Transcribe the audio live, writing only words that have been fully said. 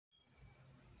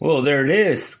Well, there it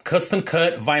is. Custom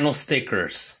cut vinyl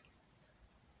stickers.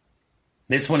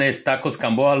 This one is Tacos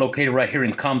Gamboa, located right here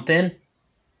in Compton.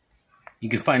 You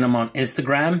can find them on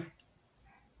Instagram.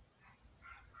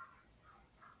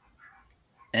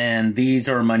 And these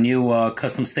are my new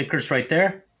custom stickers right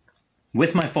there.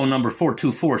 With my phone number,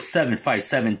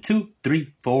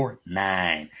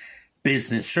 424-757-2349.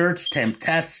 Business shirts, Temp,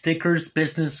 Tatt stickers,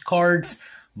 business cards,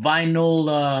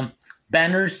 vinyl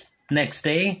banners next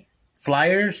day,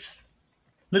 flyers,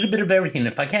 a little bit of everything.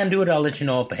 If I can't do it, I'll let you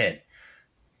know up ahead.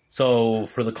 So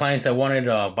for the clients that wanted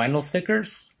vinyl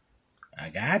stickers, I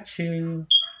got you.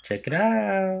 Check it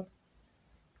out.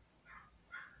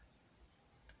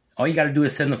 All you got to do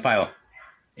is send the file.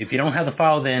 If you don't have the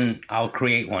file, then I'll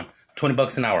create one.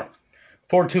 $20 an hour.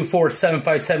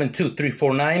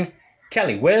 424-757-2349.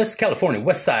 Cali, West California,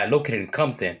 West Side, located in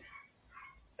Compton.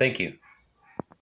 Thank you.